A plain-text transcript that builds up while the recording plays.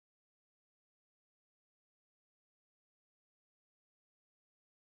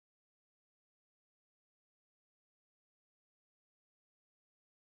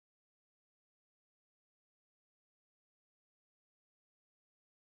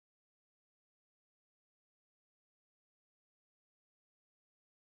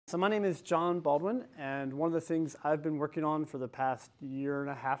So my name is John Baldwin, and one of the things I've been working on for the past year and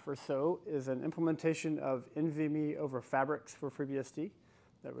a half or so is an implementation of NVMe over Fabrics for FreeBSD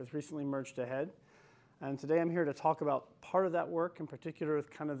that was recently merged ahead. And today I'm here to talk about part of that work, in particular with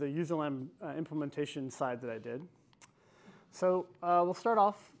kind of the Userland implementation side that I did. So we'll start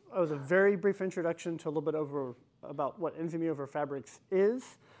off with a very brief introduction to a little bit about what NVMe over Fabrics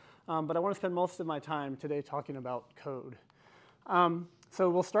is, but I want to spend most of my time today talking about code. So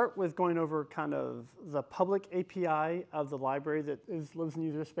we'll start with going over kind of the public API of the library that lives in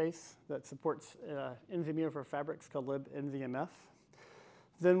userspace that supports NVMe over Fabrics called libnvmf.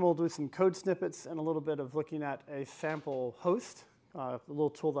 Then we'll do some code snippets and a little bit of looking at a sample host, a little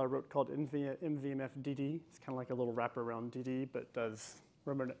tool that I wrote called nvmfdd. It's kind of like a little wrapper around DD, but does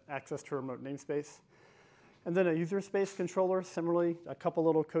remote access to a remote namespace. And then a user space controller, similarly, a couple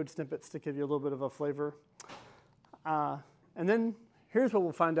little code snippets to give you a little bit of a flavor. And then here's what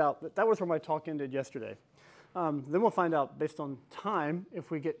we'll find out. That was where my talk ended yesterday. Then we'll find out, based on time,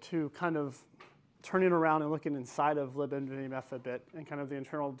 if we get to kind of turning around and looking inside of libnvmf a bit and kind of the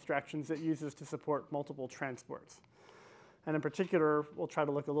internal abstractions it uses to support multiple transports. And in particular, we'll try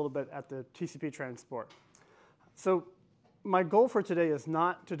to look a little bit at the TCP transport. So my goal for today is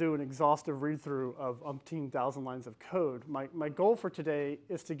not to do an exhaustive read-through of umpteen thousand lines of code. My goal for today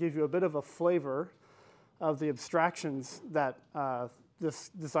is to give you a bit of a flavor of the abstractions that this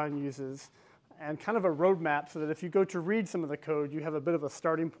design uses, and kind of a roadmap so that if you go to read some of the code, you have a bit of a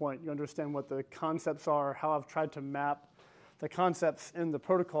starting point. You understand what the concepts are, how I've tried to map the concepts in the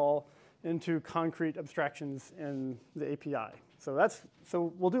protocol into concrete abstractions in the API.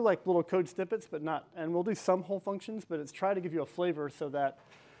 So we'll do like little code snippets, and we'll do some whole functions, but it's try to give you a flavor so that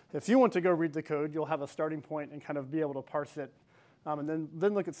if you want to go read the code, you'll have a starting point and kind of be able to parse it, and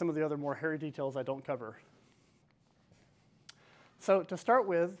then look at some of the other more hairy details I don't cover. So to start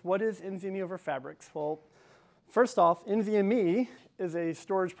with, what is NVMe over Fabrics? Well, first off, NVMe is a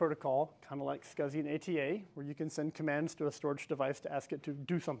storage protocol, kind of like SCSI and ATA, where you can send commands to a storage device to ask it to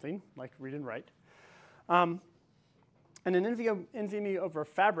do something, like read and write. And in NVMe over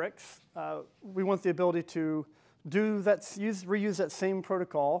Fabrics, we want the ability to reuse that same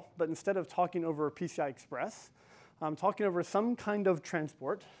protocol, but instead of talking over PCI Express, talking over some kind of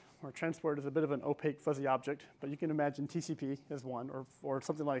transport, where transport is a bit of an opaque, fuzzy object, but you can imagine TCP as one, or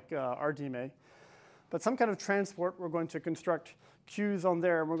something like RDMA. But some kind of transport, we're going to construct queues on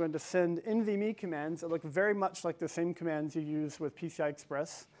there, and we're going to send NVMe commands that look very much like the same commands you use with PCI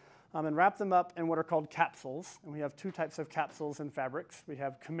Express, and wrap them up in what are called capsules. And we have two types of capsules in Fabrics. We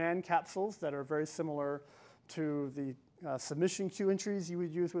have command capsules that are very similar to the submission queue entries you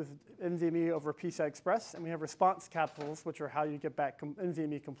would use with NVMe over PCI Express, and we have response capsules, which are how you get back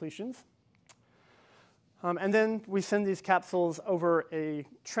NVMe completions. And then we send these capsules over a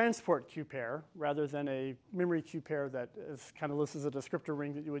transport queue pair rather than a memory queue pair that is kind of listed as a descriptor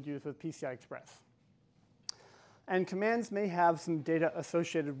ring that you would use with PCI Express. And commands may have some data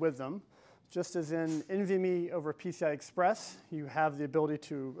associated with them. Just as in NVMe over PCI Express, you have the ability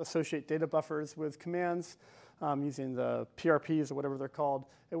to associate data buffers with commands using the PRPs or whatever they're called.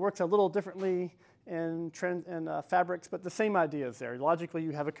 It works a little differently in Fabrics, but the same idea is there. Logically, you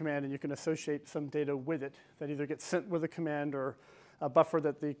have a command, and you can associate some data with it that either gets sent with a command or a buffer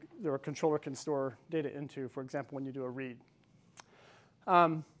that the controller can store data into, for example, when you do a read.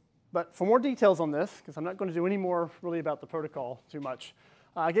 But for more details on this, because I'm not going to do any more really about the protocol too much,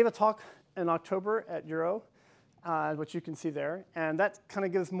 I gave a talk in October at Euro, which you can see there. And that kind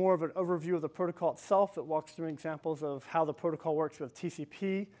of gives more of an overview of the protocol itself. It walks through examples of how the protocol works with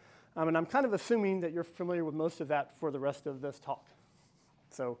TCP. And I'm kind of assuming that you're familiar with most of that for the rest of this talk.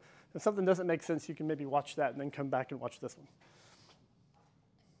 So if something doesn't make sense, you can maybe watch that and then come back and watch this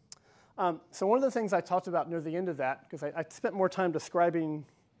one. So one of the things I talked about near the end of that, because I spent more time describing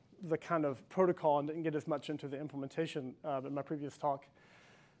the kind of protocol and didn't get as much into the implementation in my previous talk,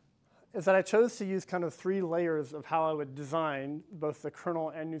 is that I chose to use kind of three layers of how I would design both the kernel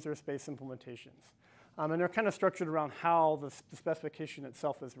and user space implementations. And they're kind of structured around how the specification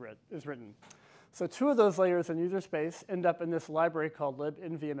itself is written. So two of those layers in user space end up in this library called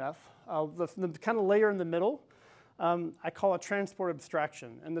libnvmf. The kind of layer in the middle, I call a transport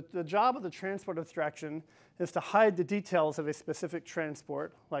abstraction. And the job of the transport abstraction is to hide the details of a specific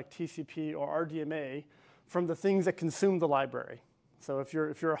transport, like TCP or RDMA, from the things that consume the library. So if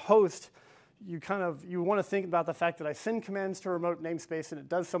you're a host, you want to think about the fact that I send commands to a remote namespace and it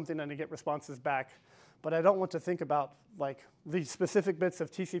does something and I get responses back. But I don't want to think about like the specific bits of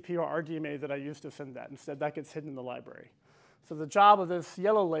TCP or RDMA that I use to send that. Instead, that gets hidden in the library. So the job of this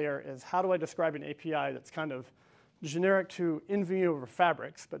yellow layer is how do I describe an API that's kind of generic to NVMe over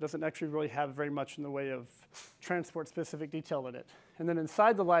fabrics, but doesn't actually really have very much in the way of transport-specific detail in it. And then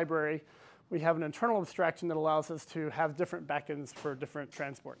inside the library, we have an internal abstraction that allows us to have different backends for different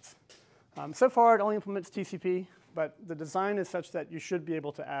transports. So far, it only implements TCP, but the design is such that you should be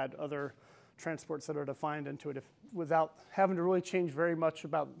able to add other transports that are defined into it without having to really change very much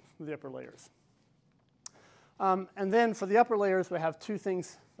about the upper layers. And then for the upper layers, we have two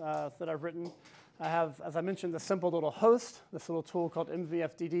things that I've written. I have, as I mentioned, the simple little host, this little tool called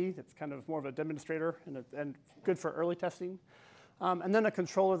nvmfdd that's kind of more of a demonstrator and good for early testing. And then a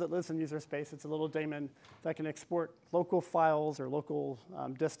controller that lives in user space. It's a little daemon that can export local files or local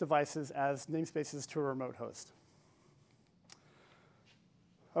disk devices as namespaces to a remote host.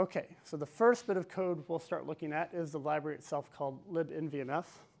 OK, so the first bit of code we'll start looking at is the library itself called libnvmf.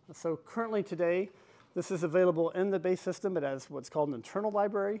 So currently today, this is available in the base system. It has what's called an internal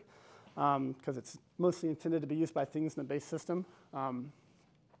library, because it's mostly intended to be used by things in the base system.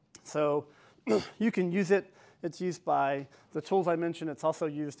 So you can use it. It's used by the tools I mentioned. It's also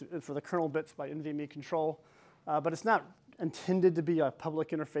used for the kernel bits by NVMe control. But it's not intended to be a public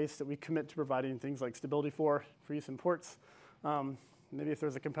interface that we commit to providing things like stability for use in ports. Maybe if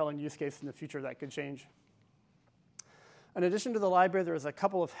there's a compelling use case in the future, that could change. In addition to the library, there's a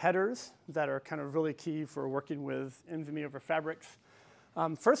couple of headers that are kind of really key for working with NVMe over fabrics.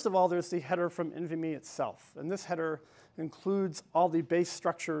 First of all, there's the header from NVMe itself. And this header includes all the base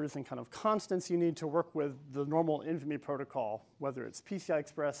structures and kind of constants you need to work with the normal NVMe protocol, whether it's PCI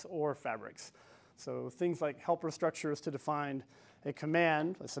Express or fabrics. So things like helper structures to define a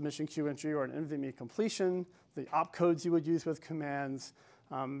command, a submission queue entry, or an NVMe completion, the opcodes you would use with commands,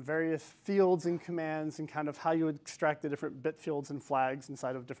 various fields in commands, and kind of how you would extract the different bit fields and flags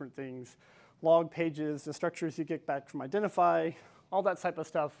inside of different things, log pages, the structures you get back from identify, all that type of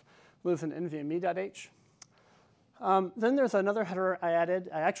stuff lives in nvme.h. Then there's another header I added.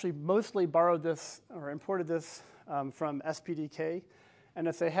 I actually mostly borrowed this or imported this from SPDK. And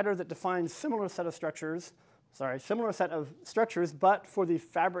it's a header that defines similar set of structures, but for the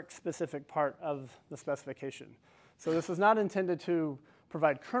fabric-specific part of the specification. So this is not intended to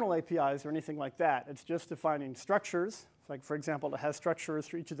provide kernel APIs or anything like that. It's just defining structures. Like, for example, it has structures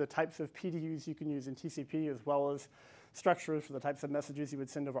for each of the types of PDUs you can use in TCP, as well as structures for the types of messages you would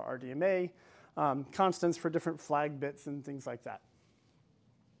send over RDMA, constants for different flag bits and things like that.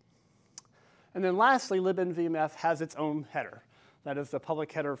 And then lastly, libnvmf has its own header. That is the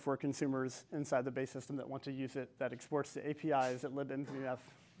public header for consumers inside the base system that want to use it, that exports the APIs that libnvmf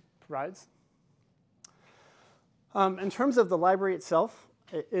provides. In terms of the library itself,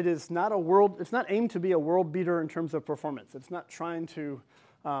 it is not it's not aimed to be a world beater in terms of performance. It's not trying to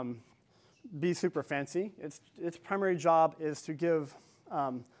be super fancy. Its primary job is to give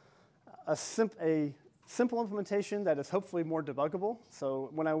a simple implementation that is hopefully more debuggable. So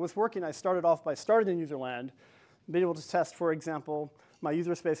when I was working, I started off by starting in Userland, being able to test, for example, my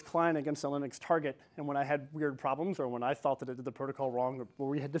user space client against a Linux target. And when I had weird problems, or when I thought that it did the protocol wrong, or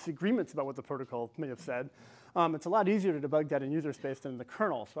we had disagreements about what the protocol may have said, it's a lot easier to debug that in user space than in the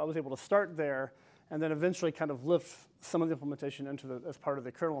kernel. So I was able to start there and then eventually kind of lift some of the implementation as part of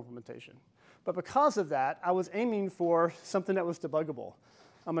the kernel implementation. But because of that, I was aiming for something that was debuggable.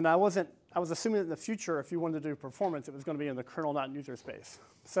 And I was assuming that in the future, if you wanted to do performance, it was going to be in the kernel, not in user space.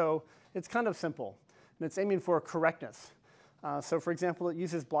 So it's kind of simple. And it's aiming for correctness. So for example, it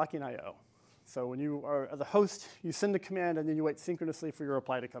uses blocking I/O. So when you are the host, you send a command, and then you wait synchronously for your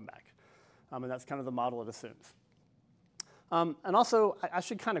reply to come back. And that's kind of the model it assumes. And also, I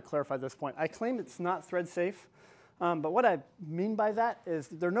should kind of clarify this point. I claim it's not thread safe. But what I mean by that is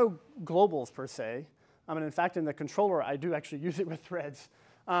there are no globals, per se. And in fact, in the controller, I do actually use it with threads.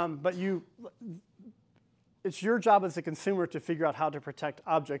 But it's your job as a consumer to figure out how to protect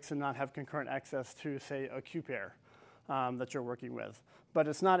objects and not have concurrent access to, say, a queue pair that you're working with. But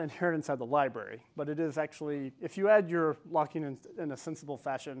it's not inherent inside the library. But it is actually, if you add your locking in a sensible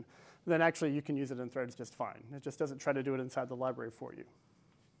fashion, then actually you can use it in threads just fine. It just doesn't try to do it inside the library for you.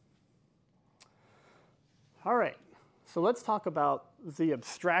 All right. So let's talk about the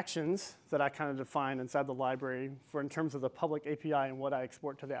abstractions that I kind of define inside the library in terms of the public API and what I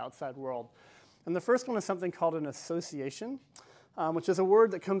export to the outside world. And the first one is something called an association, which is a word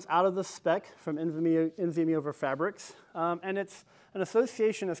that comes out of the spec from NVMe over fabrics. And an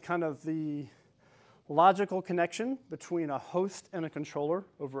association is kind of the logical connection between a host and a controller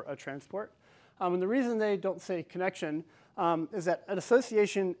over a transport. And the reason they don't say connection is that an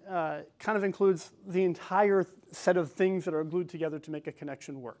association kind of includes the entire set of things that are glued together to make a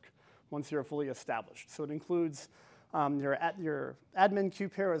connection work once you're fully established. So it includes your admin queue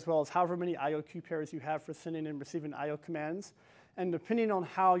pair, as well as however many I/O queue pairs you have for sending and receiving I/O commands. And depending on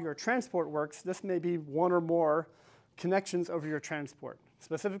how your transport works, this may be one or more connections over your transport.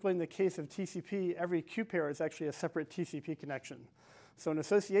 Specifically in the case of TCP, every queue pair is actually a separate TCP connection. So an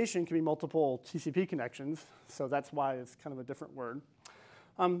association can be multiple TCP connections, so that's why it's kind of a different word.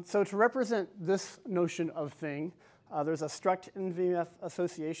 So to represent this notion of thing, there's a struct nvmf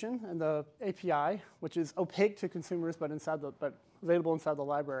association and the API, which is opaque to consumers but available inside the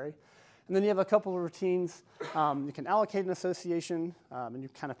library. And then you have a couple of routines. You can allocate an association, and you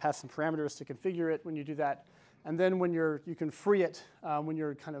kind of pass some parameters to configure it when you do that. And then when you can free it when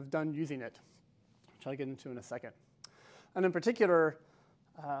you're kind of done using it, which I'll get into in a second. And in particular,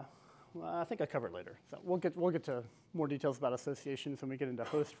 well, I think I cover it later. So we'll get to more details about associations when we get into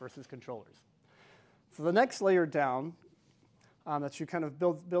host versus controllers. So the next layer down that you kind of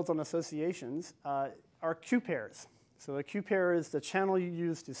builds on associations are queue pairs. So a queue pair is the channel you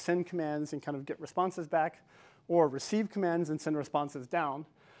use to send commands and kind of get responses back, or receive commands and send responses down.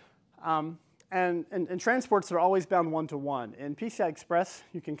 And transports are always bound one-to-one. In PCI Express,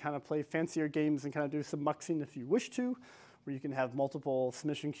 you can kind of play fancier games and kind of do some muxing if you wish to, where you can have multiple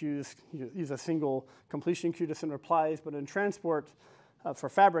submission queues, use a single completion queue to send replies. But in transport, for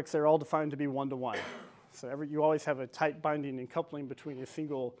fabrics, they're all defined to be one-to-one. So you always have a tight binding and coupling between a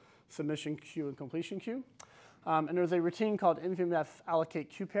single submission queue and completion queue. And there's a routine called nvmf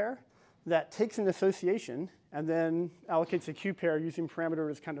allocate queue pair that takes an association and then allocates a queue pair using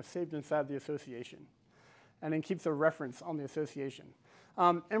parameters kind of saved inside the association, and then keeps a reference on the association.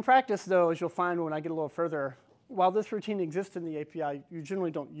 In practice, though, as you'll find when I get a little further, while this routine exists in the API, you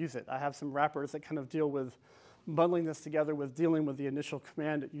generally don't use it. I have some wrappers that kind of deal with bundling this together with dealing with the initial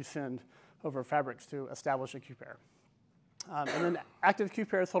command that you send over fabrics to establish a queue pair. And then active queue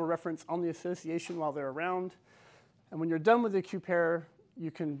pairs hold a reference on the association while they're around. And when you're done with the queue pair, you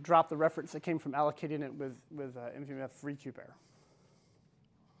can drop the reference that came from allocating it with nvmf free queue pair.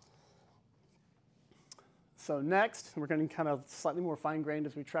 So next, we're going to kind of slightly more fine-grained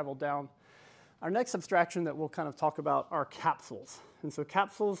as we travel down. Our next abstraction that we'll kind of talk about are capsules. And so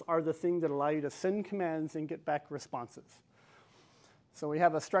capsules are the thing that allow you to send commands and get back responses. So we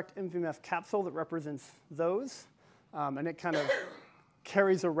have a struct nvmf capsule that represents those. And it kind of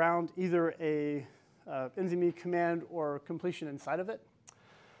carries around either a NVMe command or completion inside of it.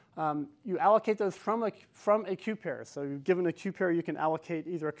 You allocate those from a queue pair. So given a queue pair, you can allocate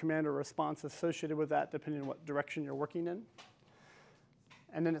either a command or response associated with that, depending on what direction you're working in.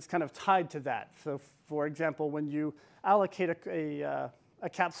 And then it's kind of tied to that. So for example, when you allocate a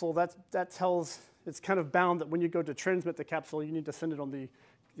capsule, that tells, it's kind of bound that when you go to transmit the capsule, you need to send it on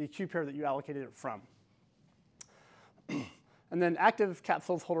the queue pair that you allocated it from. And then active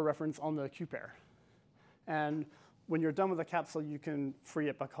capsules hold a reference on the queue pair. And when you're done with the capsule, you can free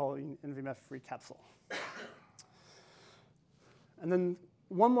it by calling nvmf free capsule. And then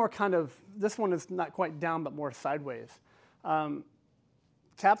one more kind of, this one is not quite down, but more sideways.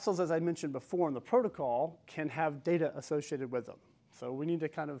 Capsules, as I mentioned before in the protocol, can have data associated with them. So we need to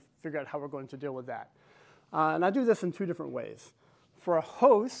kind of figure out how we're going to deal with that. And I do this in two different ways. For a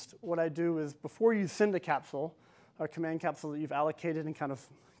host, what I do is before you send a capsule, a command capsule that you've allocated and kind of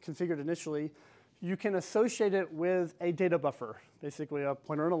configured initially, you can associate it with a data buffer, basically a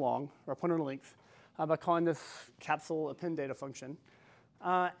pointer and a long, or a pointer and a length, by calling this capsule append data function.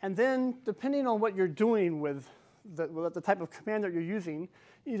 And then, depending on what you're doing with the type of command that you're using,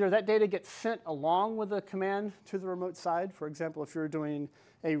 either that data gets sent along with the command to the remote side. For example, if you're doing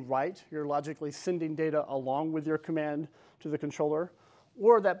a write, you're logically sending data along with your command to the controller,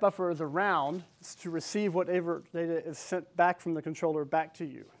 or that buffer is around to receive whatever data is sent back from the controller back to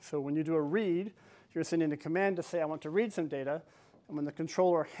you. So when you do a read, you're sending a command to say, I want to read some data. And when the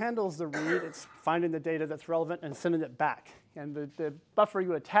controller handles the read, it's finding the data that's relevant and sending it back. And the buffer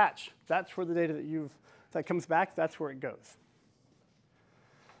you attach, that's where the data that comes back, that's where it goes.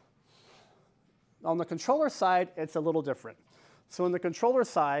 On the controller side, it's a little different. So on the controller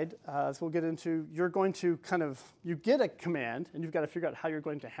side, as we'll get into, you're going to kind of, you get a command, and you've got to figure out how you're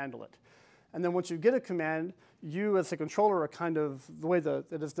going to handle it. And then once you get a command, you as a controller are kind of, the way that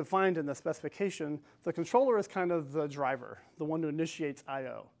it is defined in the specification, the controller is kind of the driver, the one who initiates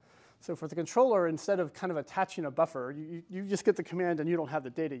I/O. So for the controller, instead of kind of attaching a buffer, you just get the command and you don't have the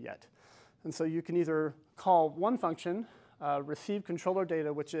data yet. And so you can either call one function, receive controller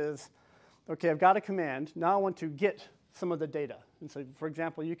data, which is, OK, I've got a command. Now I want to get some of the data. And so, for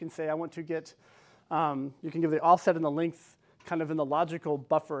example, you can say I want to get, you can give the offset and the length kind of in the logical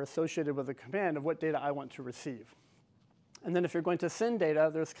buffer associated with the command of what data I want to receive. And then if you're going to send data,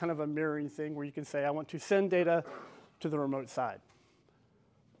 there's kind of a mirroring thing where you can say I want to send data to the remote side.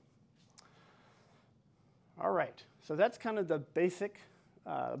 All right, so that's kind of the basic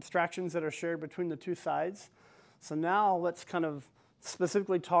abstractions that are shared between the two sides. So now let's kind of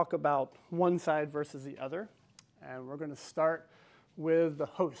specifically talk about one side versus the other. And we're going to start with the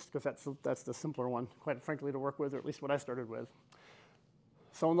host, because that's the simpler one, quite frankly, to work with, or at least what I started with.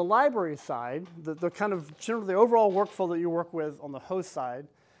 So on the library side, the kind of general, the overall workflow that you work with on the host side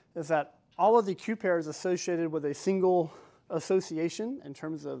is that all of the Q pairs associated with a single association in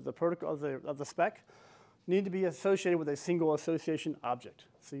terms of the protocol of the spec need to be associated with a single association object.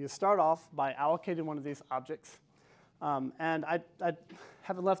 So you start off by allocating one of these objects. And I've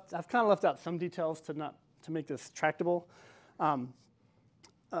kind of left out some details to make this tractable.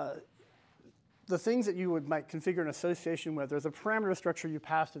 The things that you might configure an association with, there's a parameter structure you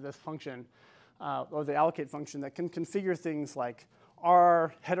pass to this function, or the allocate function, that can configure things like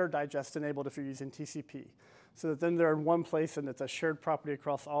are header digest enabled if you're using TCP. So that then they're in one place and it's a shared property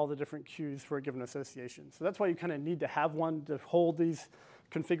across all the different queues for a given association. So that's why you kind of need to have one to hold these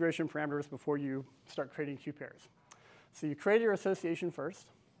configuration parameters before you start creating Q pairs. So you create your association first.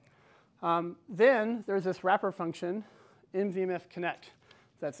 Then there's this wrapper function, nvmfconnect,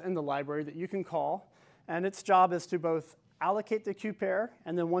 that's in the library that you can call. And its job is to both allocate the Q pair,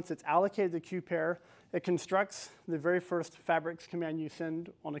 and then once it's allocated the Q pair, it constructs the very first fabrics command you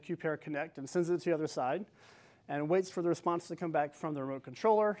send on a Q pair connect and sends it to the other side, and waits for the response to come back from the remote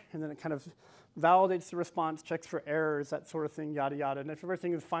controller, and then it kind of validates the response, checks for errors, that sort of thing, yada, yada. And if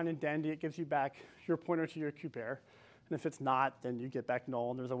everything is fine and dandy, it gives you back your pointer to your Q pair. And if it's not, then you get back null,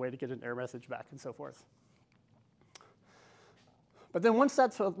 and there's a way to get an error message back, and so forth. But then once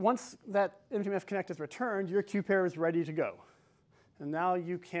that NVMF connect is returned, your Q pair is ready to go. And now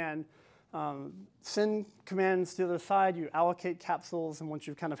you can send commands to the other side. You allocate capsules, and once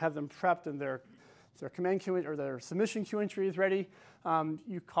you kind of have them prepped and their command queue or their submission queue entry is ready,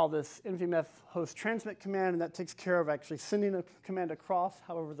 you call this nvmf host transmit command, and that takes care of actually sending a command across,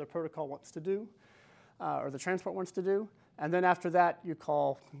 however the protocol wants to do, or the transport wants to do. And then after that, you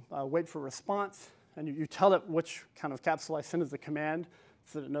call wait for response, and you tell it which kind of capsule I send as the command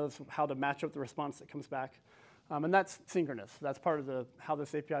so that it knows how to match up the response that comes back. And that's synchronous. That's part of how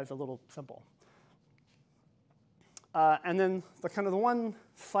this API is a little simple. And then the one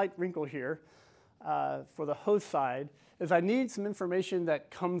slight wrinkle here for the host side is I need some information that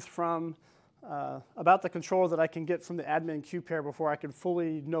comes from about the controller that I can get from the admin Q pair before I can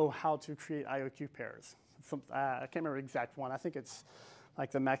fully know how to create IOQ pairs. I can't remember the exact one. I think it's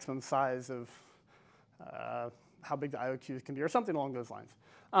like the maximum size of how big the IOQs can be, or something along those lines.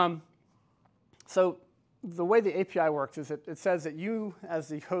 So the way the API works is it says that you, as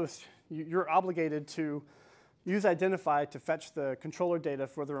the host, you're obligated to use identify to fetch the controller data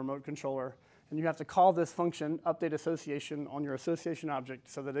for the remote controller. And you have to call this function, update association, on your association object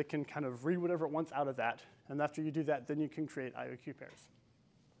so that it can kind of read whatever it wants out of that. And after you do that, then you can create IOQ pairs.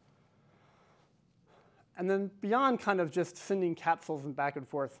 And then beyond kind of just sending capsules and back and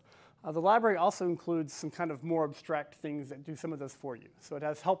forth, the library also includes some kind of more abstract things that do some of this for you. So it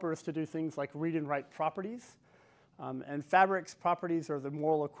has helpers to do things like read and write properties. And fabrics properties are the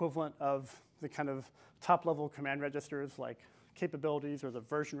moral equivalent of the kind of top-level command registers like capabilities or the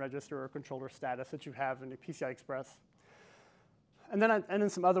version register or controller status that you have in the PCI Express. And then in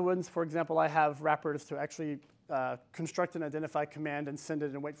some other ones, for example, I have wrappers to actually construct an identify command and send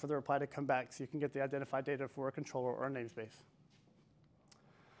it and wait for the reply to come back so you can get the identify data for a controller or a namespace.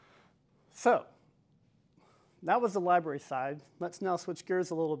 So that was the library side. Let's now switch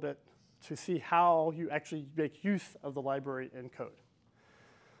gears a little bit to see how you actually make use of the library in code.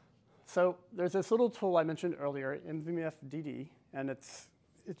 So there's this little tool I mentioned earlier, nvmfdd, and it's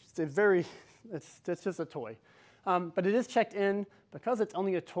just a toy. But it is checked in. Because it's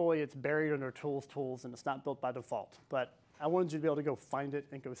only a toy, it's buried under tools, and it's not built by default. But I wanted you to be able to go find it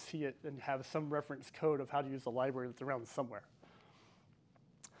and go see it and have some reference code of how to use the library that's around somewhere.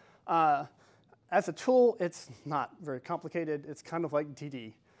 As a tool, it's not very complicated. It's kind of like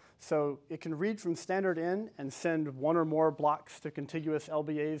DD. So it can read from standard in and send one or more blocks to contiguous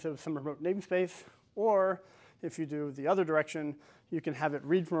LBAs of some remote namespace. Or if you do the other direction, you can have it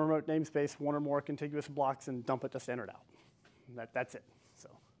read from a remote namespace one or more contiguous blocks and dump it to standard out. That's it. So,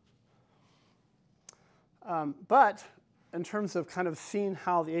 but in terms of kind of seeing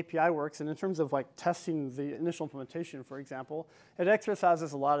how the API works, and in terms of like testing the initial implementation, for example, it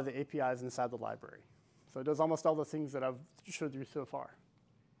exercises a lot of the APIs inside the library. So it does almost all the things that I've showed you so far.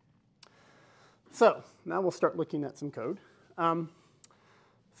 So now we'll start looking at some code.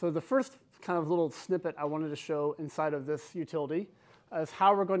 So the first kind of little snippet I wanted to show inside of this utility is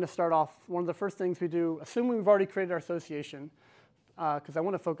how we're going to start off. One of the first things we do, assuming we've already created our association, because I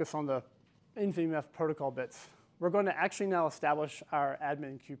want to focus on the nvmf protocol bits, we're going to actually now establish our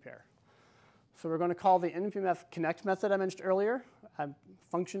admin queue pair. So we're going to call the nvmf connect method I mentioned earlier, a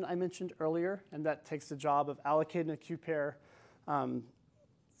function I mentioned earlier, and that takes the job of allocating a queue pair,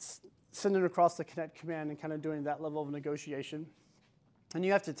 sending it across the connect command and kind of doing that level of negotiation. And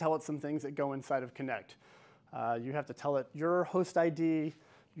you have to tell it some things that go inside of connect. You have to tell it your host ID,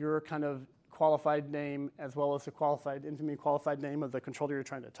 your kind of qualified name, as well as the qualified NVMe qualified name of the controller you're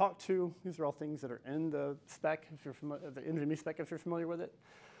trying to talk to. These are all things that are in the spec, if you're familiar, the NVMe spec, if you're familiar with it.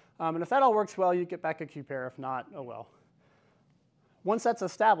 And if that all works well, you get back a queue pair. If not, oh well. Once that's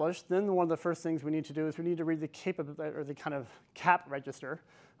established, then one of the first things we need to do is we need to read the kind of cap register,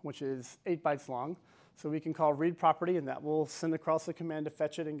 which is 8 bytes long. So we can call read property, and that will send across the command to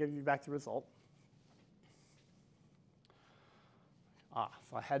fetch it and give you back the result.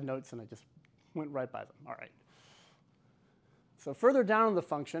 So I had notes, and I just went right by them. All right. So further down in the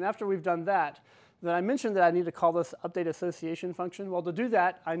function, after we've done that, then I mentioned that I need to call this update association function. Well, to do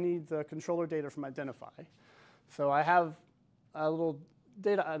that, I need the controller data from identify. So I have a little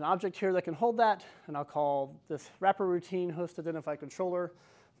data, an object here that can hold that, and I'll call this wrapper routine host identify controller.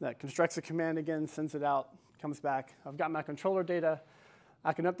 That constructs a command again, sends it out, comes back. I've got my controller data.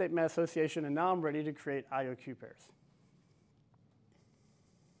 I can update my association, and now I'm ready to create IO queue pairs.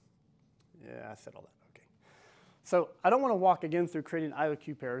 Yeah, I said all that. OK. So I don't want to walk again through creating IO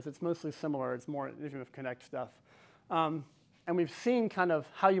queue pairs. It's mostly similar. It's more NVMe Connect stuff. And we've seen kind of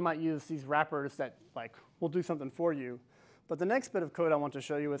how you might use these wrappers that will do something for you. But the next bit of code I want to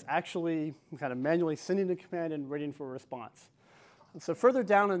show you is actually kind of manually sending the command and waiting for a response. So further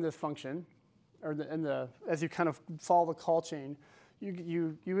down in this function, or as you kind of follow the call chain,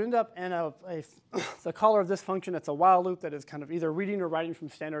 you end up in the caller of this function. It's a while loop that is kind of either reading or writing from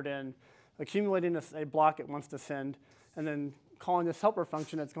standard in, accumulating a block it wants to send, and then calling this helper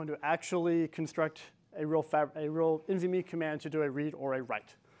function that's going to actually construct a real NVMe command to do a read or a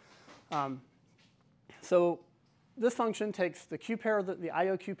write. So this function takes the queue pair, the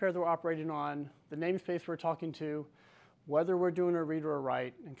IO queue pair that we're operating on, the namespace we're talking to, whether we're doing a read or a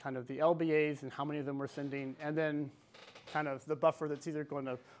write, and kind of the LBAs and how many of them we're sending, and then kind of the buffer that's either going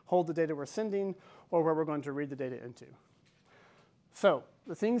to hold the data we're sending or where we're going to read the data into. So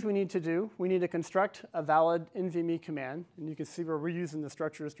the things we need to do, we need to construct a valid NVMe command. And you can see we're reusing the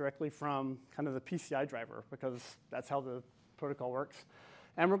structures directly from kind of the PCI driver, because that's how the protocol works.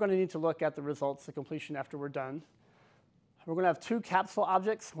 And we're going to need to look at the results, the completion after we're done. We're going to have 2 capsule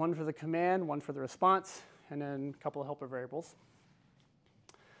objects, one for the command, one for the response, and then a couple of helper variables.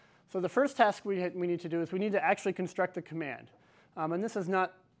 So the first task we need to do is we need to actually construct the command. And this is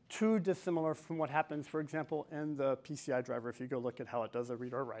not too dissimilar from what happens, for example, in the PCI driver if you go look at how it does a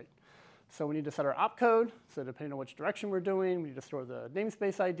read or write. So we need to set our opcode. So depending on which direction we're doing, we need to store the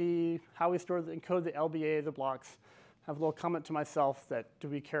namespace ID, how we encode the LBA, the blocks. I have a little comment to myself that, do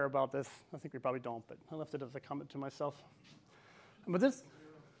we care about this? I think we probably don't, but I left it as a comment to myself. But this,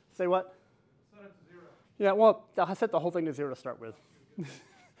 say what? Set it to 0. Yeah, well, I set the whole thing to 0 to start with.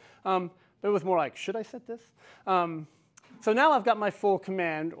 But it was more like, should I set this? So now I've got my full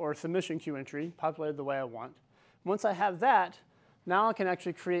command or submission queue entry populated the way I want. Once I have that, now I can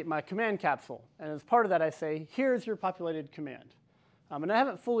actually create my command capsule. And as part of that, I say, here's your populated command. And I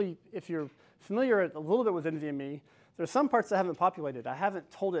haven't fully, if you're familiar a little bit with NVMe, there's some parts that I haven't populated. I haven't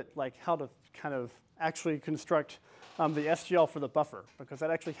told it how to kind of actually construct the SGL for the buffer, because that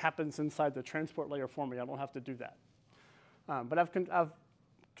actually happens inside the transport layer for me. I don't have to do that. But I've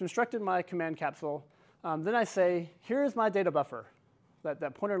constructed my command capsule. Then I say, here's my data buffer.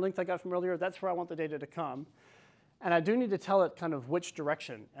 That pointer length I got from earlier, that's where I want the data to come. And I do need to tell it kind of which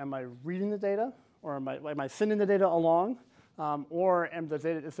direction. Am I reading the data, or am I sending the data along, or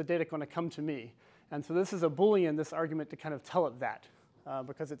is the data going to come to me? And so this is a Boolean, this argument, to kind of tell it that,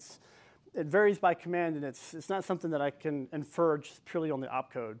 because it varies by command, and it's not something that I can infer just purely on the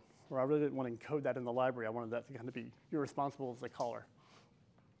opcode, where I really didn't want to encode that in the library. I wanted that to kind of be irresponsible as the caller.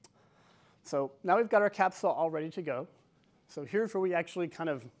 So now we've got our capsule all ready to go. So here's where we actually kind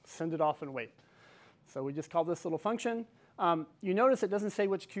of send it off and wait. So we just call this little function. You notice it doesn't say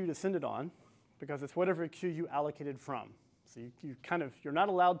which queue to send it on, because it's whatever queue you allocated from. So you're not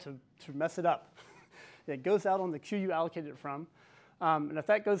allowed to mess it up. It goes out on the queue you allocated it from. And if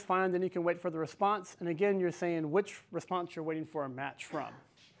that goes fine, then you can wait for the response. And again, you're saying which response you're waiting for a match from.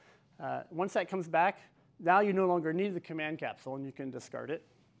 Once that comes back, now you no longer need the command capsule, and you can discard it.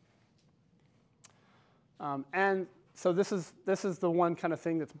 And so this is the one kind of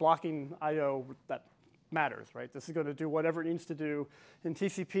thing that's blocking I/O that matters, right? This is going to do whatever it needs to do. In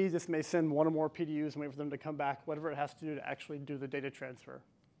TCP, this may send one or more PDUs and wait for them to come back, whatever it has to do to actually do the data transfer.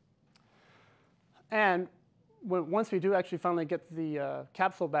 And once we do actually finally get the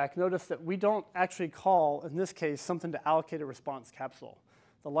capsule back, notice that we don't actually call, in this case, something to allocate a response capsule.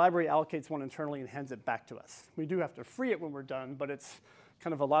 The library allocates one internally and hands it back to us. We do have to free it when we're done, but it's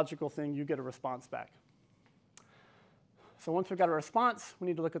kind of a logical thing. You get a response back. So once we've got a response, we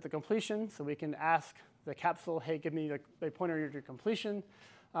need to look at the completion. So we can ask the capsule, hey, give me a pointer to your completion,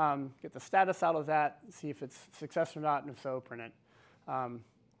 get the status out of that, see if it's success or not, and if so, print it.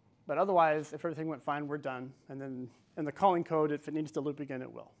 But otherwise, if everything went fine, we're done. And then in the calling code, if it needs to loop again,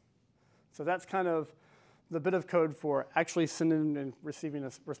 it will. So that's kind of the bit of code for actually sending and receiving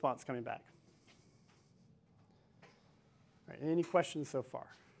a response coming back. All right, any questions so far?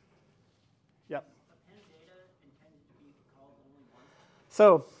 Yep.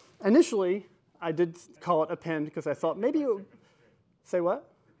 So initially, I did call it append because I thought maybe it would say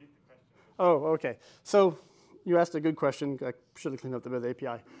what? Repeat the question. Oh, OK. So you asked a good question. I should have cleaned up the bit of the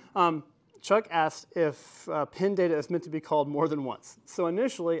API. Chuck asked if append data is meant to be called more than once. So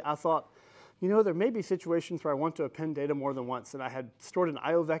initially, I thought, you know, there may be situations where I want to append data more than once. And I had stored an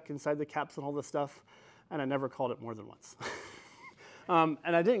IOVEC inside the capsule and all this stuff, and I never called it more than once. And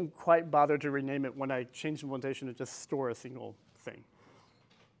I didn't quite bother to rename it when I changed implementation to just store a single thing.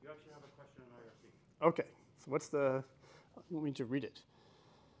 You actually have a question on IRC. OK. So what's the – I want me to read it.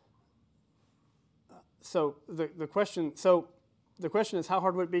 So the question is, how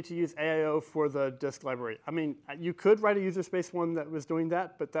hard would it be to use AIO for the disk library? I mean, you could write a user space one that was doing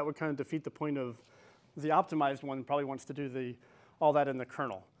that, but that would kind of defeat the point of the optimized one probably wants to do all that in the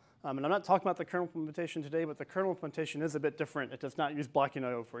kernel. And I'm not talking about the kernel implementation today, but the kernel implementation is a bit different. It does not use blocking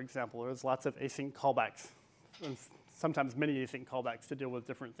IO, for example. There's lots of async callbacks, and sometimes many async callbacks to deal with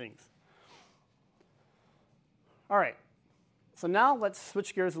different things. All right. So now let's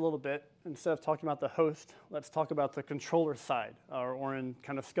switch gears a little bit. Instead of talking about the host, let's talk about the controller side, or in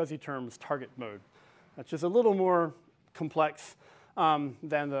kind of SCSI terms, target mode, which is a little more complex than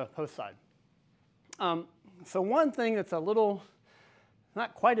the host side. So one thing that's a little,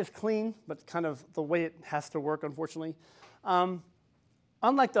 not quite as clean, but kind of the way it has to work, unfortunately.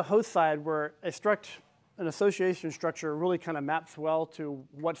 Unlike the host side, where an association structure really kind of maps well to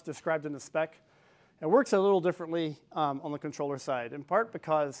what's described in the spec, it works a little differently on the controller side, in part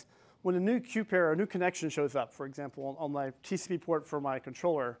because when a new queue pair or a new connection shows up, for example, on my TCP port for my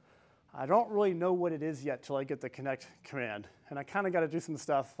controller, I don't really know what it is yet till I get the connect command. And I kind of got to do some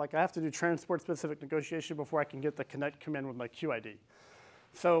stuff. Like I have to do transport-specific negotiation before I can get the connect command with my queue ID.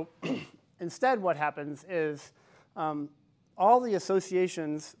 So instead, what happens is all the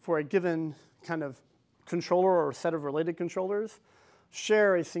associations for a given kind of controller or set of related controllers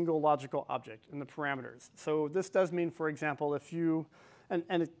share a single logical object in the parameters. So this does mean, for example, if you, I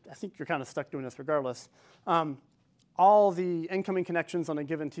think you're kind of stuck doing this regardless, all the incoming connections on a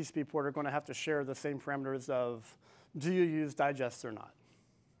given TCP port are going to have to share the same parameters of do you use digests or not,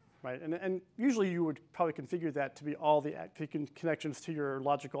 right? And usually you would probably configure that to be all the connections to your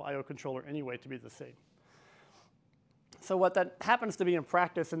logical I/O controller anyway to be the same. So what that happens to be in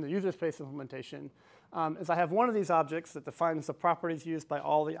practice in the user space implementation is I have one of these objects that defines the properties used by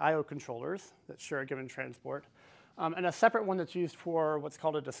all the I/O controllers that share a given transport, and a separate one that's used for what's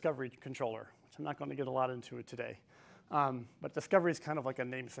called a discovery controller, which I'm not going to get a lot into it today. But discovery is kind of like a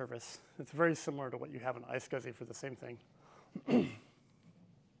name service. It's very similar to what you have in iSCSI for the same thing.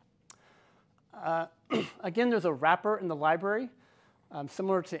 Again, there's a wrapper in the library,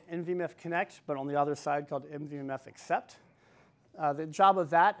 similar to nvmf connect, but on the other side called nvmf accept. The job of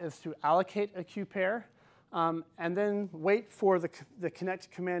that is to allocate a queue pair and then wait for the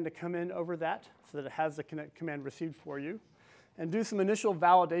connect command to come in over that so that it has the connect command received for you, and do some initial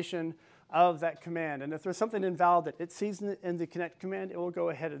validation of that command. And if there's something invalid that it sees in the connect command, it will go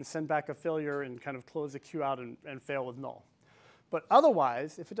ahead and send back a failure and kind of close the queue out and fail with null. But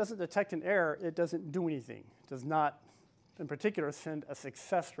otherwise, if it doesn't detect an error, it doesn't do anything. It does not, in particular, send a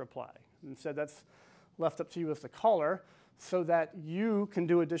success reply. Instead, that's left up to you as the caller so that you can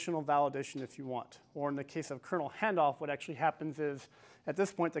do additional validation if you want. Or in the case of kernel handoff, what actually happens is at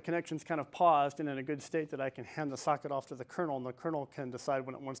this point, the connection's kind of paused and in a good state that I can hand the socket off to the kernel, and the kernel can decide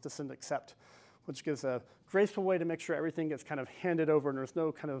when it wants to send accept, which gives a graceful way to make sure everything gets kind of handed over and there's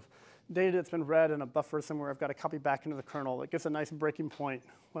no kind of data that's been read in a buffer somewhere I've got to copy back into the kernel. It gives a nice breaking point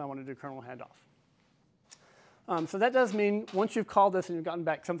when I want to do kernel handoff. So that does mean once you've called this and you've gotten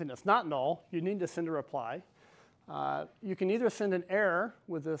back something that's not null, you need to send a reply. You can either send an error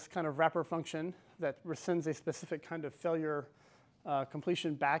with this kind of wrapper function that sends a specific kind of failure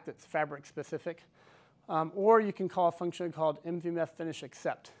completion back that's fabric specific, Or you can call a function called nvmfd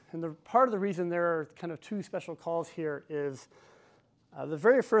accept. And part of the reason there are kind of two special calls here is the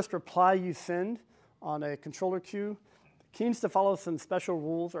very first reply you send on a controller queue needs to follow some special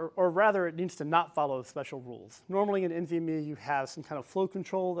rules, or rather it needs to not follow special rules. Normally in NVMe you have some kind of flow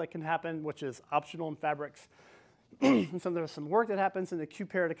control that can happen, which is optional in Fabrics. And so there's some work that happens in the queue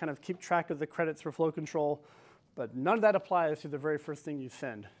pair to kind of keep track of the credits for flow control, but none of that applies to the very first thing you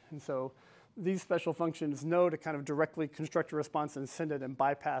send. And so these special functions know to kind of directly construct a response and send it and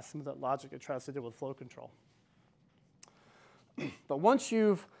bypass some of that logic it tries to do with flow control. But once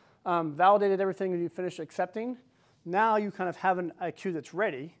you've validated everything and you finish accepting, now you kind of have a queue that's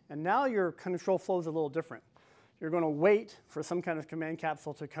ready, and now your control flow is a little different. You're going to wait for some kind of command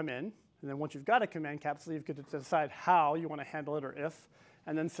capsule to come in, and then once you've got a command capsule, you get to decide how you want to handle it or if,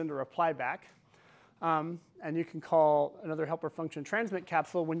 and then send a reply back. And you can call another helper function transmit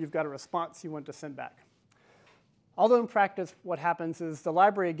capsule when you've got a response you want to send back. Although in practice, what happens is the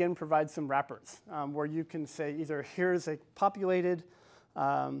library again provides some wrappers where you can say either here's a populated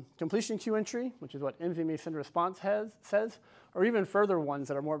completion queue entry, which is what NVMe send response says, or even further ones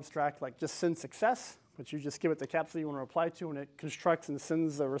that are more abstract, like just send success, which you just give it the capsule you want to reply to, and it constructs and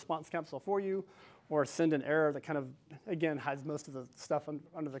sends the response capsule for you, or send an error that kind of, again, hides most of the stuff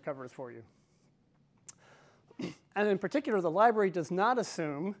under the covers for you. And in particular, the library does not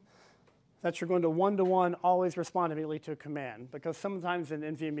assume that you're going to one-to-one always respond immediately to a command, because sometimes in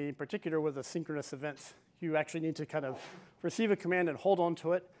NVMe, in particular with asynchronous events, you actually need to kind of receive a command and hold on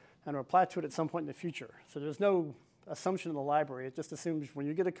to it and reply to it at some point in the future. So there's no assumption in the library. It just assumes when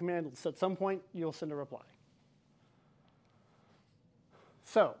you get a command, at some point, you'll send a reply.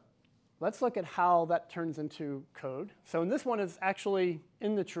 So let's look at how that turns into code. So in this one is actually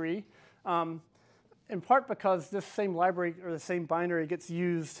in the tree, in part because this same library or the same binary gets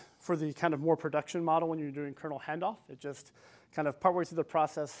used for the kind of more production model when you're doing kernel handoff. It just kind of partway through the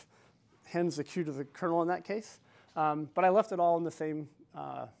process hands the queue to the kernel in that case. But I left it all in the same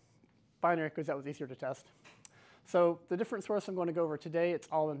binary because that was easier to test. So the different source I'm going to go over today, it's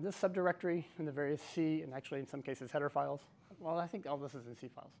all in this subdirectory in the various C and actually in some cases header files. Well, I think all this is in C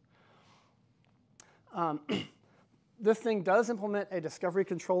files. This thing does implement a discovery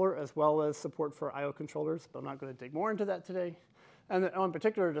controller as well as support for I/O controllers, but I'm not going to dig more into that today. And in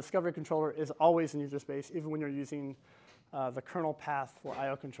particular, a discovery controller is always in user space, even when you're using the kernel path for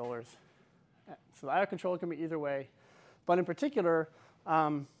I/O controllers. So the I/O controller can be either way. But in particular,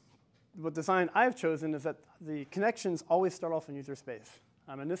 the design I've chosen is that the connections always start off in user space.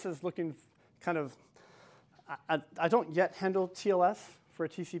 And this is looking kind of, I don't yet handle TLS for a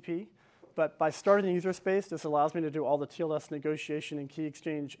TCP. But by starting in user space, this allows me to do all the TLS negotiation and key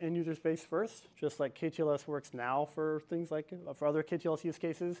exchange in user space first, just like KTLS works now for things like, for other KTLS use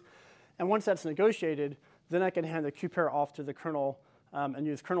cases. And once that's negotiated, then I can hand the queue pair off to the kernel and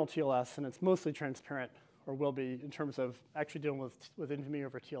use kernel TLS, and it's mostly transparent, or will be, in terms of actually dealing with NVMe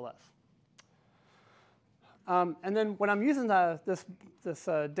over TLS. And then when I'm using this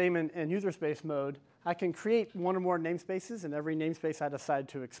daemon in user space mode, I can create one or more namespaces, and every namespace I decide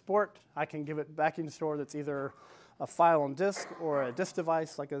to export, I can give it back in store that's either a file on disk or a disk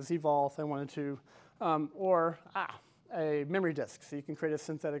device, like a zvol if I wanted to, or a memory disk. So you can create a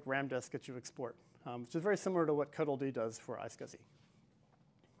synthetic RAM disk that you export, which is very similar to what CodeLD does for iSCSI.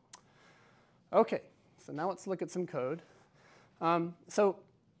 OK, so now let's look at some code. So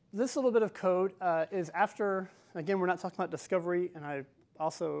this little bit of code is after, again, we're not talking about discovery, and I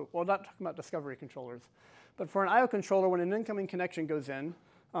also, well, not talking about discovery controllers. But for an I/O controller, when an incoming connection goes in,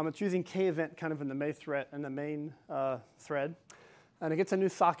 it's using k-event kind of in the main thread, thread. And it gets a new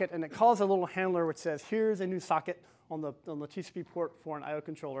socket, and it calls a little handler which says, here's a new socket on the TCP port for an I/O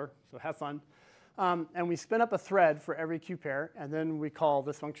controller, so have fun. And we spin up a thread for every queue pair, and then we call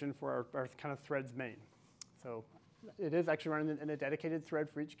this function for our kind of threads main. So it is actually running in a dedicated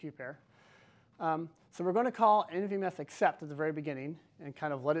thread for each queue pair. So we're going to call nvmf accept at the very beginning and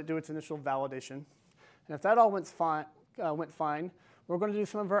kind of let it do its initial validation. And if that all went fine, we're going to do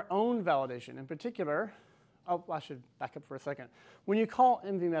some of our own validation. In particular, oh, I should back up for a second. When you call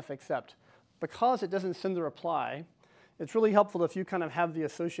nvmf accept, because it doesn't send the reply, it's really helpful if you kind of have the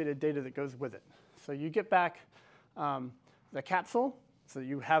associated data that goes with it. So you get back the capsule, so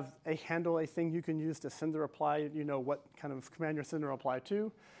you have a handle, a thing you can use to send the reply. You know what kind of command you're sending a reply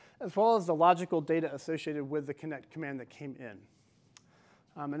to, as well as the logical data associated with the connect command that came in.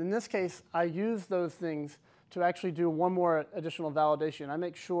 And in this case, I use those things to actually do one more additional validation. I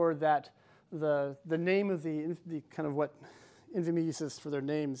make sure that the name of the kind of what NVMe uses for their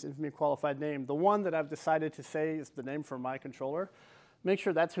names, NVMe qualified name, the one that I've decided to say is the name for my controller, make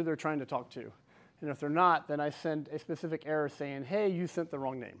sure that's who they're trying to talk to. And if they're not, then I send a specific error saying, hey, you sent the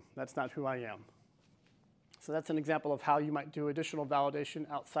wrong name. That's not who I am. So that's an example of how you might do additional validation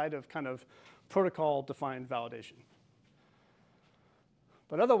outside of kind of protocol-defined validation.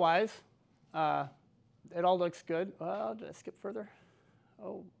 But otherwise, it all looks good. Did I skip further?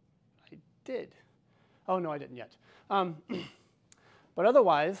 Oh, I did. Oh, no, I didn't yet. But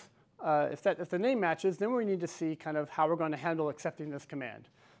otherwise, if the name matches, then we need to see kind of how we're going to handle accepting this command.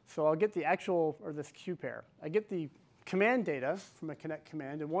 So I'll get the actual, or this Q pair. I get the command data from a connect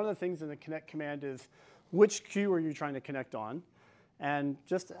command. And one of the things in the connect command is which queue are you trying to connect on? And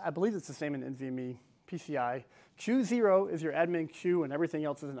just, I believe it's the same in NVMe PCI. Q0 is your admin queue, and everything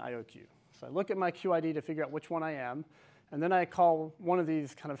else is an IO queue. So I look at my QID to figure out which one I am. And then I call one of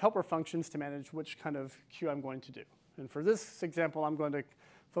these kind of helper functions to manage which kind of queue I'm going to do. And for this example, I'm going to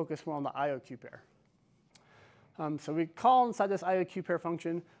focus more on the IO queue pair. So we call inside this IO queue pair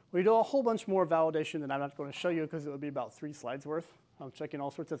function. We do a whole bunch more validation that I'm not going to show you because it would be about 3 slides worth. I'm checking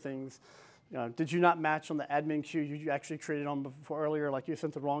all sorts of things. Did you not match on the admin queue you actually created on before earlier, like you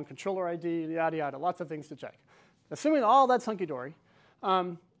sent the wrong controller ID, yada, yada, lots of things to check. Assuming all that's hunky-dory,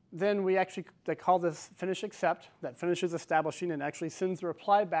 then they call this finish accept. That finishes establishing and actually sends the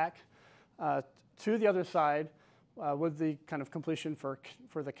reply back to the other side with the kind of completion for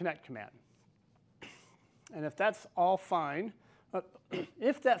the connect command. And if that's all fine,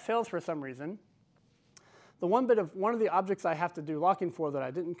 if that fails for some reason, one of the objects I have to do locking for that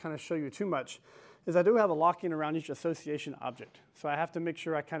I didn't kind of show you too much is I do have a locking around each association object. So I have to make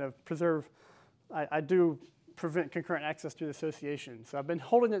sure I kind of preserve, I do prevent concurrent access to the association. So I've been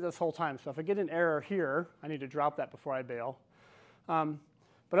holding it this whole time. So if I get an error here, I need to drop that before I bail.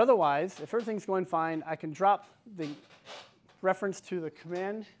 But otherwise, if everything's going fine, I can drop the reference to the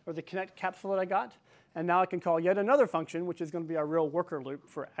command or the connect capsule that I got. And now I can call yet another function, which is going to be our real worker loop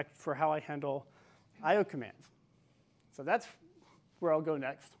for how I handle IO commands. So that's where I'll go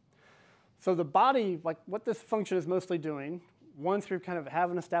next. So the body, like what this function is mostly doing, once we kind of have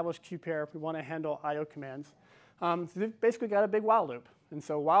an established queue pair, we want to handle IO commands. So we've basically got a big while loop. And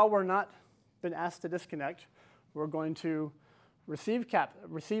so while we're not been asked to disconnect, we're going to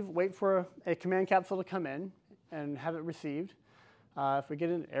wait for a command capsule to come in and have it received. If we get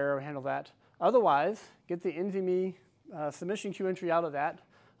an error, we handle that. Otherwise, get the NVMe submission queue entry out of that,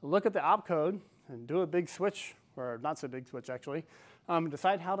 look at the opcode, and do a big switch, or not so big switch actually,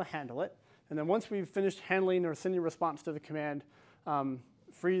 decide how to handle it. And then once we've finished handling or sending a response to the command,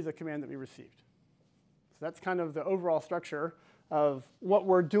 free the command that we received. So that's kind of the overall structure of what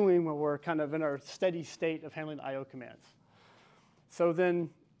we're doing when we're kind of in our steady state of handling IO commands. So then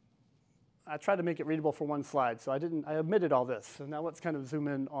I tried to make it readable for one slide, so I omitted all this. So now let's kind of zoom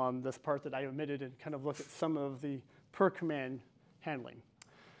in on this part that I omitted and kind of look at some of the per command handling.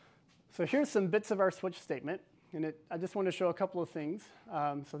 So here's some bits of our switch statement, and I just want to show a couple of things.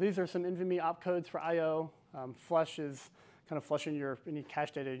 So these are some NVMe opcodes for I/O. Flush is kind of flushing any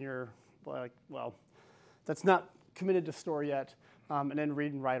cache data in your, well, that's not committed to store yet. And then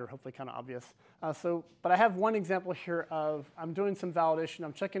read and write are hopefully kind of obvious. But I have one example here of I'm doing some validation.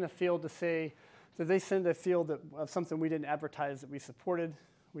 I'm checking a field to say, did they send a field of something we didn't advertise that we supported?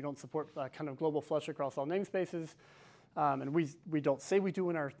 We don't support kind of global flush across all namespaces. And we don't say we do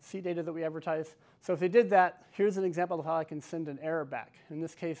in our C data that we advertise. So if they did that, here's an example of how I can send an error back. In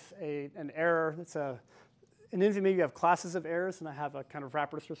this case, an error. In NVMe, you have classes of errors, and I have a kind of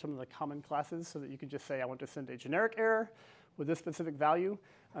wrappers for some of the common classes so that you can just say, I want to send a generic error with this specific value.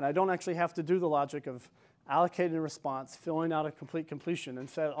 And I don't actually have to do the logic of allocating a response, filling out a complete completion.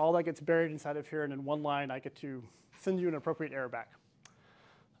 Instead, all that gets buried inside of here, and in one line, I get to send you an appropriate error back.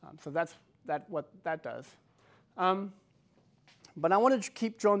 So that's what that does. But I want to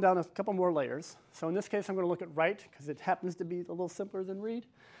keep drilling down a couple more layers. So in this case, I'm going to look at write, because it happens to be a little simpler than read.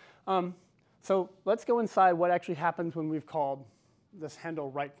 So let's go inside what actually happens when we've called this handle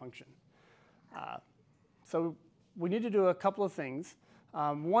write function. So we need to do a couple of things.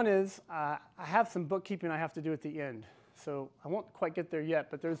 One is I have some bookkeeping I have to do at the end. So I won't quite get there yet,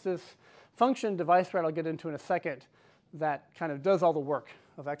 but there's this function device write I'll get into in a second that kind of does all the work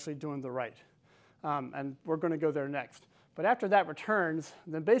of actually doing the write. And we're going to go there next. But after that returns,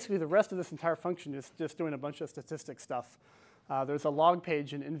 then basically the rest of this entire function is just doing a bunch of statistics stuff. There's a log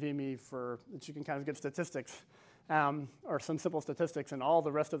page in NVMe that you can kind of get statistics, or some simple statistics, and all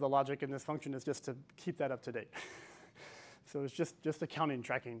the rest of the logic in this function is just to keep that up to date. So it's just accounting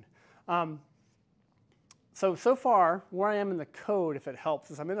tracking. So far, where I am in the code, if it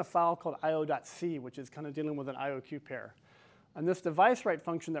helps, is I'm in a file called io.c, which is kind of dealing with an IO queue pair. And this device write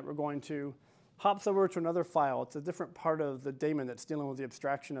function that we're going to hops over to another file. It's a different part of the daemon that's dealing with the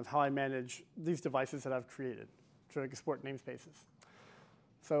abstraction of how I manage these devices that I've created to export namespaces.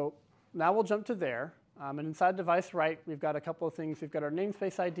 So now we'll jump to there. And inside device write, we've got a couple of things. We've got our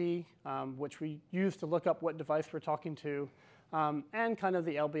namespace ID, which we use to look up what device we're talking to, and kind of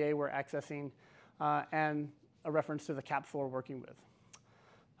the LBA we're accessing, and a reference to the capsule we're working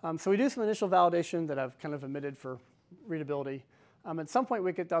with. So we do some initial validation that I've kind of omitted for readability. At some point,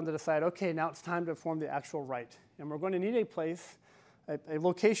 we get down to decide, OK, now it's time to perform the actual write. And we're going to need a place, a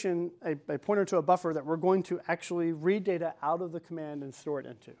location, a pointer to a buffer that we're going to actually read data out of the command and store it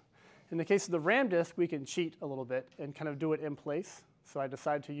into. In the case of the RAM disk, we can cheat a little bit and kind of do it in place. So I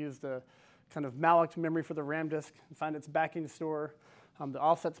decide to use the kind of malloc memory for the RAM disk and find its backing store. The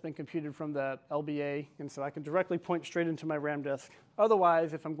offset's been computed from the LBA, and so I can directly point straight into my RAM disk.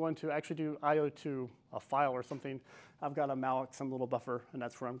 Otherwise, if I'm going to actually do I/O to a file or something, I've got to malloc some little buffer, and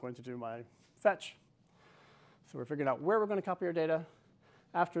that's where I'm going to do my fetch. So we're figuring out where we're going to copy our data.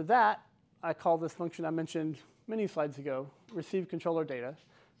 After that, I call this function I mentioned many slides ago, receive controller data.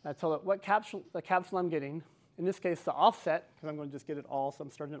 I tell it what the capsule I'm getting, in this case the offset, because I'm going to just get it all, so I'm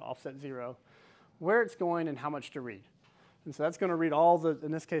starting at offset 0, where it's going and how much to read. And so that's going to read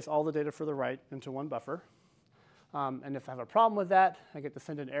in this case, all the data for the write into one buffer. And if I have a problem with that, I get to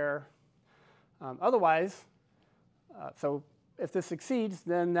send an error. Otherwise, so if this succeeds,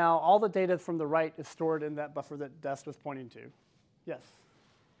 then now all the data from the write is stored in that buffer that Des was pointing to. Yes?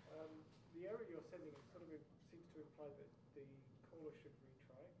 The error you're sending sort of seems to imply that the caller should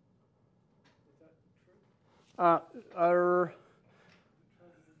retry. Is that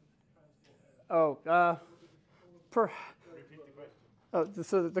true?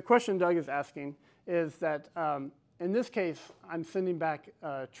 So the question Doug is asking is that in this case, I'm sending back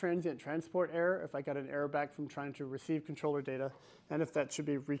a transient transport error if I got an error back from trying to receive controller data, and if that should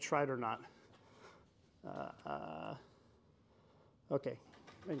be retried or not. OK,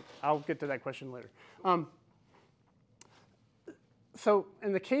 I'll get to that question later. So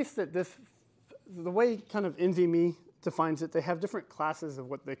in the case that the way kind of NVMe defines it, they have different classes of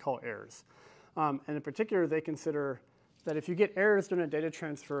what they call errors. And in particular, they consider that if you get errors during a data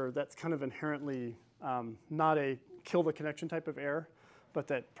transfer, that's kind of inherently not a kill the connection type of error, but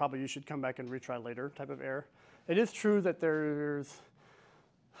that probably you should come back and retry later type of error. It is true that there's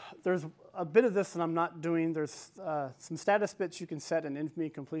a bit of this that I'm not doing. There's some status bits you can set in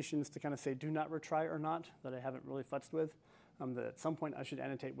NVMe completions to kind of say do not retry or not that I haven't really futzed with. That at some point I should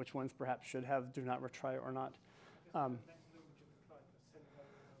annotate which ones perhaps should have do not retry or not.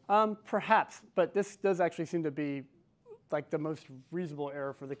 Perhaps, but this does actually seem to be like the most reasonable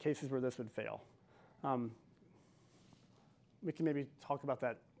error for the cases where this would fail. We can maybe talk about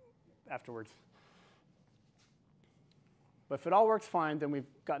that afterwards. But if it all works fine, then we've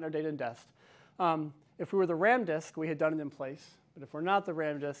gotten our data in dest. If we were the RAM disk, we had done it in place. But if we're not the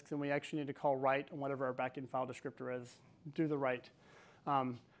RAM disk, then we actually need to call write on whatever our backend file descriptor is, do the write.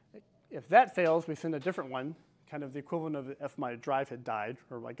 If that fails, we send a different one, kind of the equivalent of if my drive had died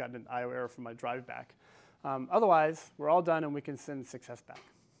or I got an I/O error from my drive back. Otherwise, we're all done, and we can send success back.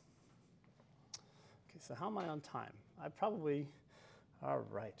 OK, so how am I on time? I probably, all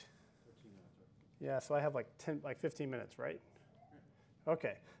right. 13 minutes, right? Yeah, so I have like 15 minutes, right?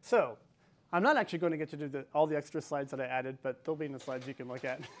 OK, so I'm not actually going to get to do all the extra slides that I added, but they'll be in the slides you can look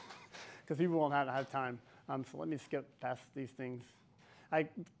at, because people won't have time. So let me skip past these things. I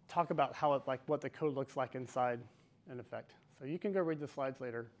talk about how what the code looks like inside, in effect. So you can go read the slides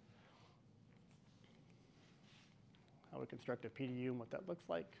later. How we construct a PDU and what that looks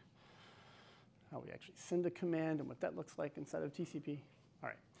like. How we actually send a command and what that looks like inside of TCP. All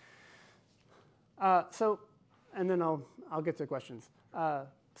right. And then I'll get to questions.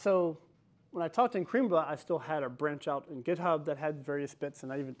 So when I talked in Creambot, I still had a branch out in GitHub that had various bits,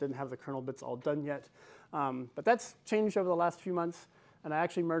 and I even didn't have the kernel bits all done yet. But that's changed over the last few months, and I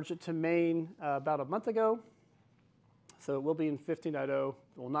actually merged it to main about a month ago. So it will be in 15.0.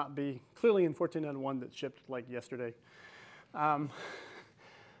 It will not be clearly in 14.1 that shipped like yesterday. And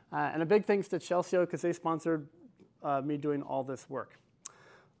a big thanks to Chelsea, because they sponsored me doing all this work.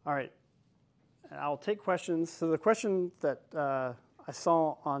 All right. I'll take questions. So the question that I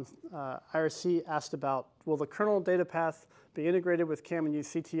saw on IRC asked about, will the kernel data path be integrated with CAM and use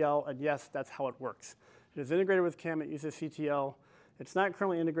CTL? And yes, that's how it works. It is integrated with CAM. It uses CTL. It's not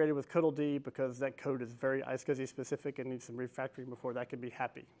currently integrated with CodalD because that code is very iSCSI specific and needs some refactoring before that can be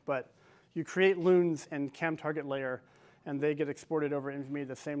happy. But you create loons in CAM target layer, and they get exported over NVMe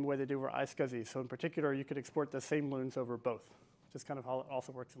the same way they do over iSCSI. So in particular, you could export the same loons over both. Just kind of how it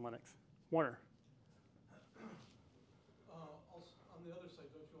also works in Linux. Warner. Also, on the other side,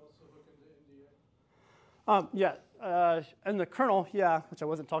 don't you also hook into NDA? Yeah, and the kernel, yeah, which I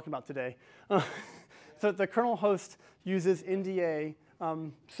wasn't talking about today. So the kernel host uses NDA,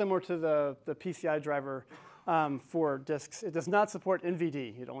 similar to the PCI driver for disks. It does not support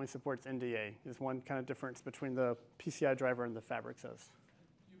NVD. It only supports NDA. Is one kind of difference between the PCI driver and the Fabric says.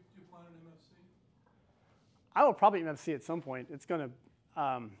 Do you plan an MFC? I will probably MFC at some point. It's going to,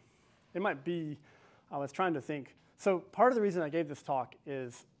 it might be, I was trying to think. So part of the reason I gave this talk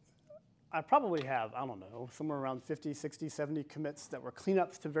is I probably have, I don't know, somewhere around 50, 60, 70 commits that were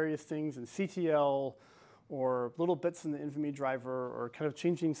cleanups to various things in CTL or little bits in the NVMe driver or kind of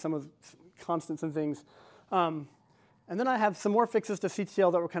changing some of the constants and things. And then I have some more fixes to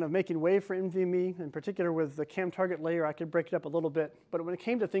CTL that were kind of making way for NVMe. In particular with the CAM target layer, I could break it up a little bit. But when it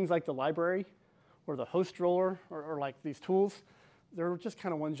came to things like the library or the host roller or like these tools, they were just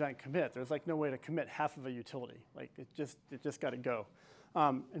kind of one giant commit. There's like no way to commit half of a utility. Like it just got to go.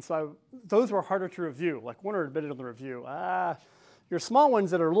 And so those were harder to review. Like Warner admitted on the review, your small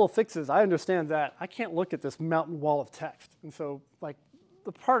ones that are little fixes, I understand that. I can't look at this mountain wall of text. And so like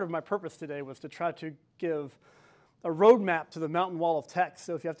the part of my purpose today was to try to give a roadmap to the mountain wall of text.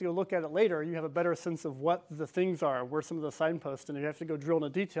 So if you have to go look at it later, you have a better sense of what the things are, where some of the signposts, and if you have to go drill into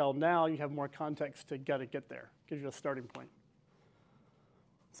detail, now you have more context to get there. Gives you a starting point.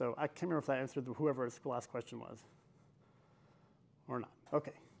 So I can't remember if that answered whoever's last question was. Or not.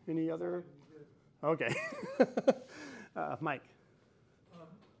 Okay. Any other? Okay. Mike.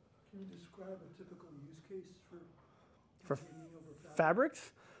 Can you describe a typical use case For NVMe over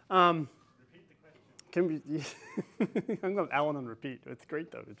Fabrics? Repeat the question. I'm going to Alan on repeat. It's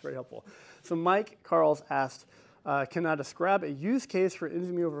great, though. It's very helpful. So Mike Carls asked, can I describe a use case for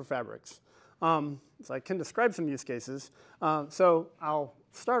NVMe over Fabrics? So I can describe some use cases. So I'll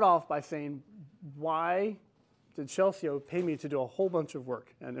start off by saying, why did Chelsea pay me to do a whole bunch of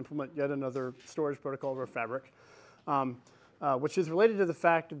work and implement yet another storage protocol over Fabric, which is related to the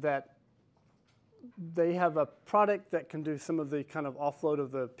fact that they have a product that can do some of the kind of offload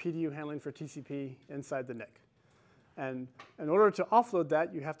of the PDU handling for TCP inside the NIC. And in order to offload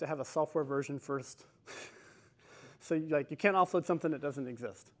that, you have to have a software version first. So you can't offload something that doesn't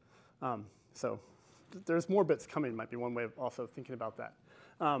exist. So there's more bits coming, might be one way of also thinking about that.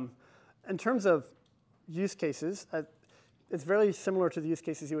 In terms of use cases, it's very similar to the use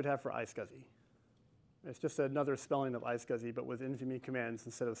cases you would have for iSCSI. It's just another spelling of iSCSI, but with NVMe commands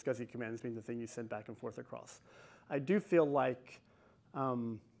instead of SCSI commands being the thing you send back and forth across. I do feel like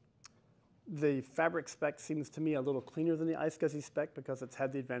the Fabric spec seems to me a little cleaner than the iSCSI spec because it's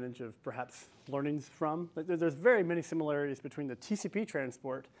had the advantage of perhaps learnings from. There's very many similarities between the TCP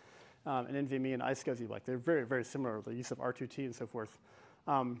transport and NVMe and iSCSI. Like they're very, very similar, the use of R2T and so forth.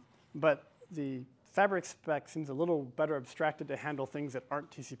 But the Fabric spec seems a little better abstracted to handle things that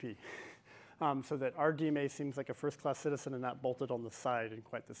aren't TCP. So that our DMA seems like a first-class citizen and not bolted on the side in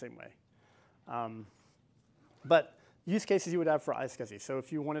quite the same way. But use cases you would have for iSCSI. So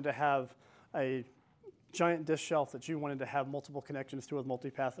if you wanted to have a giant disk shelf that you wanted to have multiple connections to with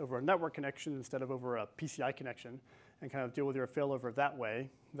multipath over a network connection instead of over a PCI connection and kind of deal with your failover that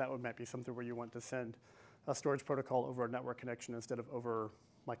way, that might be something where you want to send a storage protocol over a network connection instead of over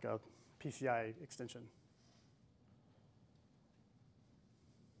like a PCI extension.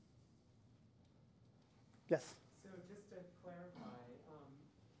 Yes? So just to clarify,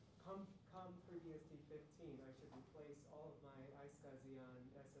 come FreeBSD 15, I should replace all of my iSCSI on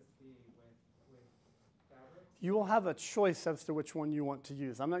SSD with Fabric? You will have a choice as to which one you want to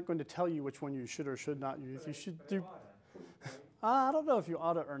use. I'm not going to tell you which one you should or should not use. You should do. I don't know if you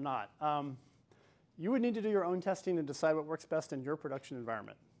ought to or not. You would need to do your own testing and decide what works best in your production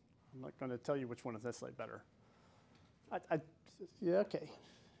environment. I'm not going to tell you which one is necessarily better. Yeah, okay.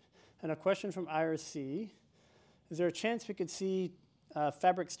 And a question from IRC. Is there a chance we could see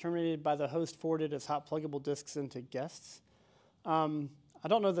Fabrics terminated by the host forwarded as hot pluggable disks into guests? I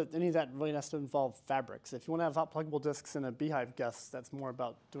don't know that any of that really has to involve Fabrics. If you want to have hot pluggable disks in a Beehive guest, that's more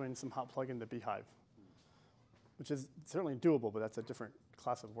about doing some hot plug into Beehive, which is certainly doable, but that's a different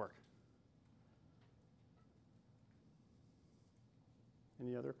class of work.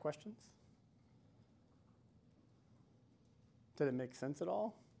 Any other questions? Did it make sense at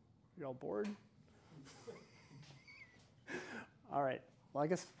all? You all bored? All right. Well, I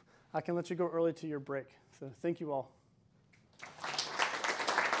guess I can let you go early to your break. So thank you all.